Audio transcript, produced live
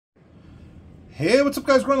Hey, what's up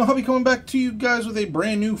guys? Growin The Hobby coming back to you guys with a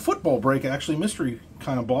brand new football break, actually mystery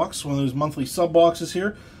kind of box. One of those monthly sub boxes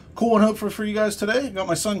here. Cool and hopeful for you guys today. Got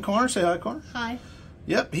my son Connor. Say hi, Connor. Hi.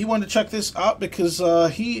 Yep, he wanted to check this out because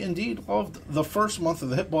he indeed loved the first month of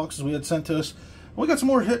the hit boxes we had sent to us. We got some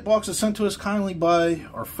more hit boxes sent to us kindly by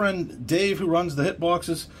our friend Dave, who runs the hit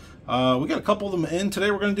boxes. We got a couple of them in. Today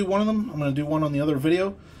we're going to do one of them. I'm going to do one on the other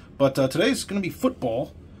video. But today's going to be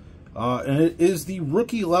football. And it is the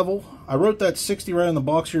rookie level. I wrote that 60 right on the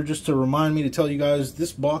box here just to remind me to tell you guys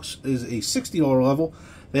this box is a $60 level.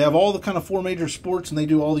 They have all the kind of 4 major sports, and they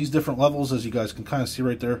do all these different levels, as you guys can kind of see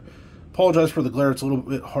right there. Apologize for the glare. It's a little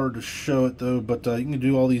bit hard to show it, though, but you can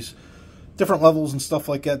do all these different levels and stuff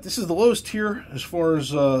like that. This is the lowest tier as far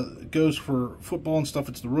as it goes for football and stuff.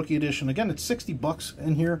 It's the rookie edition. Again, it's 60 bucks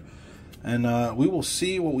in here, and we will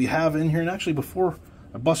see what we have in here. And actually, before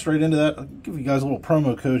I bust right into that, I'll give you guys a little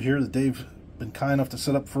promo code here that Dave's been kind enough to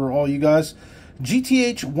set up for all you guys.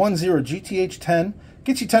 GTH10, GTH10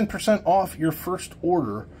 gets you 10% off your first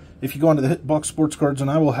order if you go onto the Hitbox Sports Cards,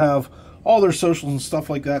 and I will have all their socials and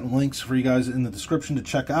stuff like that and links for you guys in the description to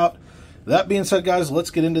check out. That being said, guys,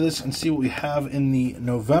 let's get into this and see what we have in the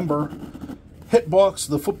November Hitbox,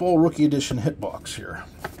 the Football Rookie Edition Hitbox here.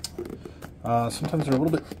 Sometimes they're a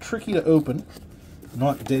little bit tricky to open.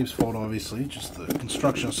 Not Dave's fault, obviously, just the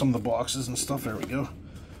construction of some of the boxes and stuff. There we go.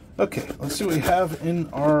 Okay, let's see what we have in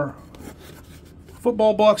our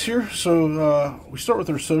football box here. So we start with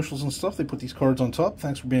their socials and stuff. They put these cards on top.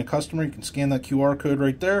 Thanks for being a customer. You can scan that QR code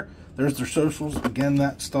right there. There's their socials. Again,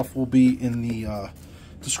 that stuff will be in the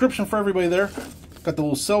description for everybody there. Got the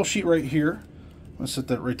little sell sheet right here. I'm going to set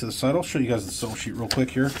that right to the side. I'll show you guys the sell sheet real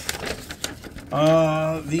quick here.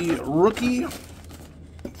 The rookie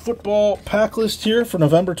football pack list here for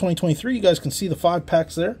November 2023. You guys can see the 5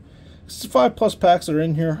 packs there. It's 5+ packs that are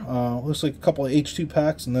in here. Looks like a couple of H2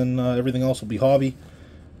 packs, and then everything else will be hobby.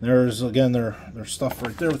 There's again their stuff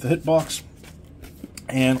right there with the hit box.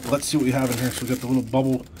 And let's see what we have in here. So we got the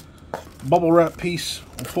little bubble wrap piece.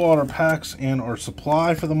 We'll pull out our packs and our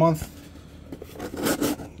supply for the month.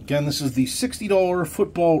 Again, this is the $60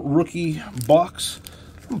 football rookie box.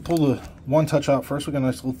 I'm gonna pull the one touch out first. We got a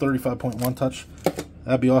nice little 35.1 touch.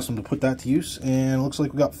 That'd be awesome to put that to use. And it looks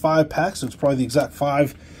like we got 5 packs, so it's probably the exact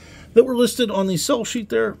 5 that were listed on the sell sheet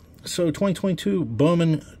there. So 2022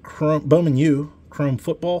 Bowman U Chrome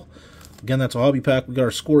Football. Again, that's a hobby pack. We got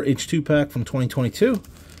our Score H2 pack from 2022.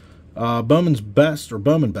 Bowman's Best, or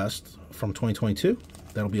Bowman Best, from 2022.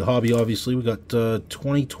 That'll be a hobby, obviously. We got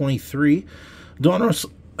 2023 Donruss,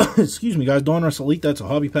 excuse me, guys, Donruss Elite. That's a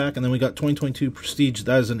hobby pack. And then we got 2022 Prestige.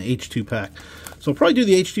 That is an H2 pack. So I'll probably do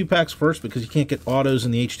the H2 packs first because you can't get autos in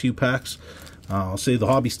the H2 packs. I'll save the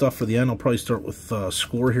hobby stuff for the end. I'll probably start with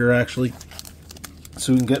Score here, actually.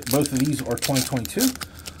 So we can get both of these are 2022.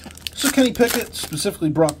 So Kenny Pickett, specifically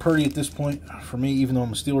Brock Purdy at this point. For me, even though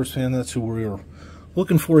I'm a Steelers fan, that's who we are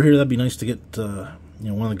looking for here. That'd be nice to get you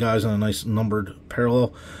know, one of the guys on a nice numbered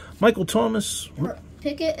parallel. Michael Thomas.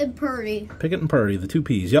 Pickett and Purdy. Pickett and Purdy, the 2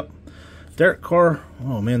 Ps, yep. Derek Carr.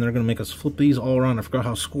 Oh, man, they're going to make us flip these all around. I forgot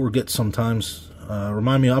how Score gets sometimes.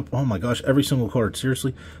 Remind me up. Oh, my gosh, every single card,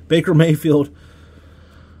 seriously. Baker Mayfield.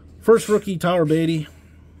 First rookie, Tyler Beatty.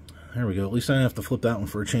 There we go. At least I didn't have to flip that one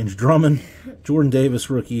for a change. Drummond. Jordan Davis,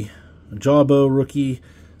 rookie. Jawbo, rookie.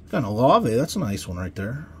 Got an Olave. That's a nice one right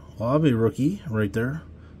there. Olave, rookie, right there.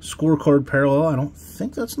 Scorecard parallel. I don't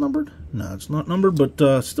think that's numbered. No, it's not numbered,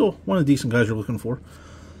 but still one of the decent guys you're looking for.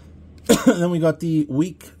 Then we got the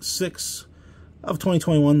week 6 of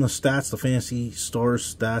 2021, the stats, the fantasy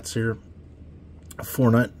stars stats here.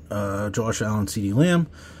 Fournette, Josh Allen, CD Lamb,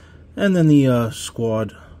 and then the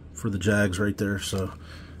squad for the Jags right there. So,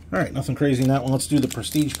 all right, nothing crazy in that one. Let's do the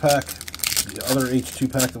Prestige pack, the other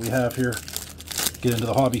H2 pack that we have here. Get into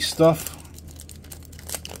the hobby stuff.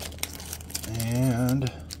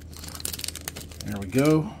 And there we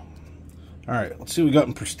go. All right, let's see what we got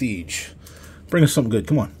in Prestige. Bring us something good.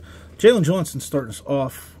 Come on. Jalen Johnson starting us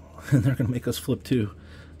off, and they're going to make us flip too.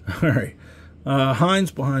 All right.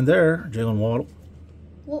 Hines behind there. Jalen Waddle.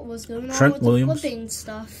 What was going on Trent with Williams. the flipping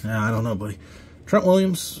stuff? Yeah, I don't know, buddy. Trent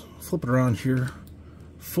Williams. Flip it around here.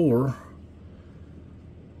 4.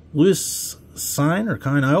 Louis Sign or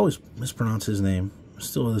Kine. I always mispronounce his name.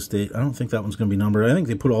 Still to this date. I don't think that one's going to be numbered. I think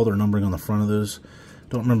they put all their numbering on the front of those.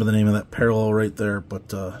 Don't remember the name of that parallel right there,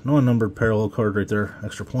 but no unnumbered parallel card right there.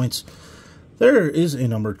 Extra points. There is a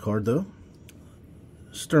numbered card, though.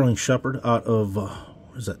 Sterling Shepard out of,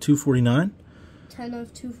 what is that, 249? 10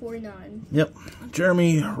 of 249. Yep.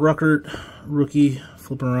 Jeremy Ruckert, rookie,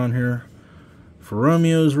 flipping around here. For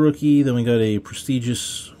Romeo's rookie, then we got a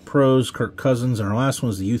prestigious pros, Kirk Cousins, and our last one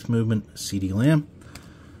is the Youth Movement, CD Lamb.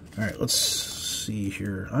 All right, let's see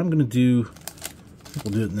here. I'm going to do, I think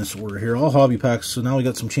we'll do it in this order here. All hobby packs. So now we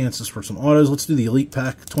got some chances for some autos. Let's do the Elite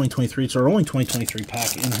Pack 2023. It's our only 2023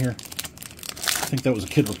 pack in here. I think that was a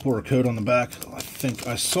kid reporter code on the back. I think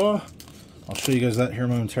I saw. I'll show you guys that here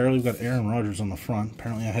momentarily. We've got Aaron Rodgers on the front.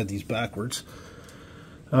 Apparently I had these backwards.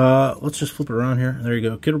 Let's just flip it around here. There you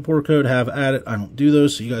go. Kid reporter code, have at it. I don't do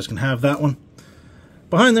those, so you guys can have that one.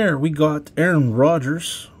 Behind there, we got Aaron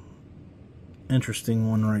Rodgers. Interesting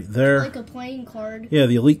one right there. Like a playing card. Yeah,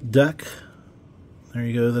 the Elite Deck. There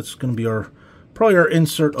you go. That's going to be probably our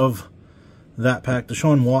insert of that pack.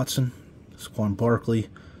 Deshaun Watson, Saquon Barkley,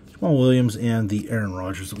 Jamal Williams, and the Aaron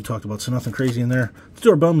Rodgers that we talked about. So nothing crazy in there. Let's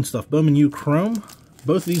do our Bowman stuff. Bowman U Chrome.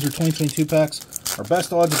 Both of these are 2022 packs. Our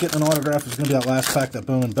best odds of getting an autograph is going to be that last pack, that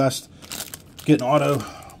Bowman Best. Get an auto.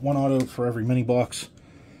 One auto for every mini box.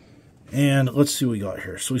 And let's see what we got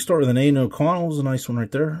here. So we start with an Aiden O'Connell. A nice one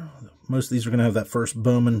right there. Most of these are going to have that first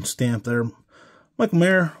Bowman stamp there. Michael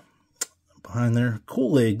Mayer. Behind there.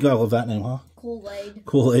 Kool-Aid. Gotta love that name, huh? Kool-Aid.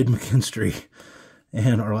 Kool-Aid McKinstry.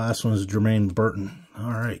 And our last one is Jermaine Burton.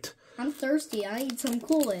 All right. I'm thirsty. I need some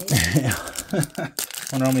Kool-Aid. Yeah.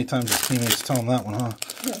 Wonder how many times his teammates tell him that one, huh?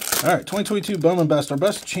 All right, 2022 Bowman Best. Our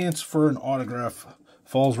best chance for an autograph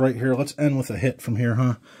falls right here. Let's end with a hit from here,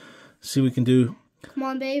 huh? See what we can do. Come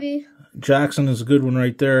on, baby. Jackson is a good one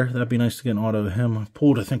right there. That'd be nice to get an auto of him. I've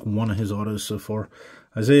pulled, I think, one of his autos so far.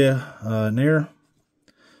 Isaiah Nair.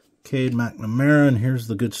 Cade McNamara. And here's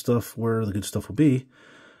the good stuff, where the good stuff will be.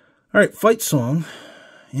 All right, Fight Song.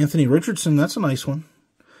 Anthony Richardson. That's a nice one.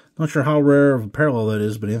 Not sure how rare of a parallel that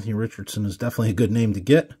is, but Anthony Richardson is definitely a good name to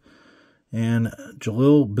get. And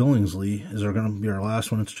Jalil Billingsley is going to be our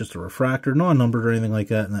last one. It's just a refractor, non-numbered or anything like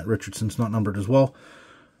that, and that Richardson's not numbered as well.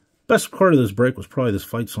 Best card of this break was probably this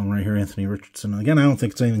Fight Song right here, Anthony Richardson. Again, I don't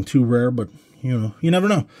think it's anything too rare, but you know, you never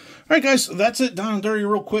know. All right, guys, that's it. Down and dirty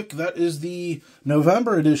real quick. That is the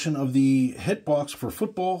November edition of the Hitbox for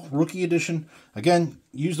Football Rookie Edition. Again,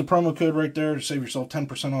 use the promo code right there to save yourself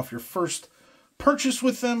 10% off your first purchase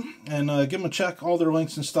with them, and give them a check. All their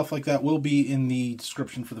links and stuff like that will be in the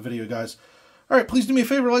description for the video, guys. All right, please do me a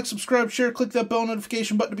favor, like, subscribe, share, click that bell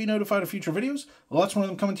notification button to be notified of future videos. Lots more of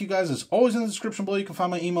them coming to you guys. As always, in the description below, you can find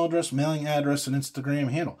my email address, mailing address, and Instagram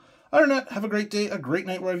handle. Other than that, have a great day, a great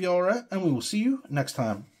night wherever y'all are at, and we will see you next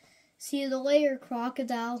time. See you later,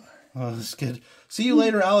 crocodile. Oh, this kid. See you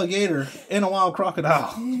later, alligator, and a wild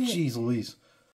crocodile. Jeez Louise.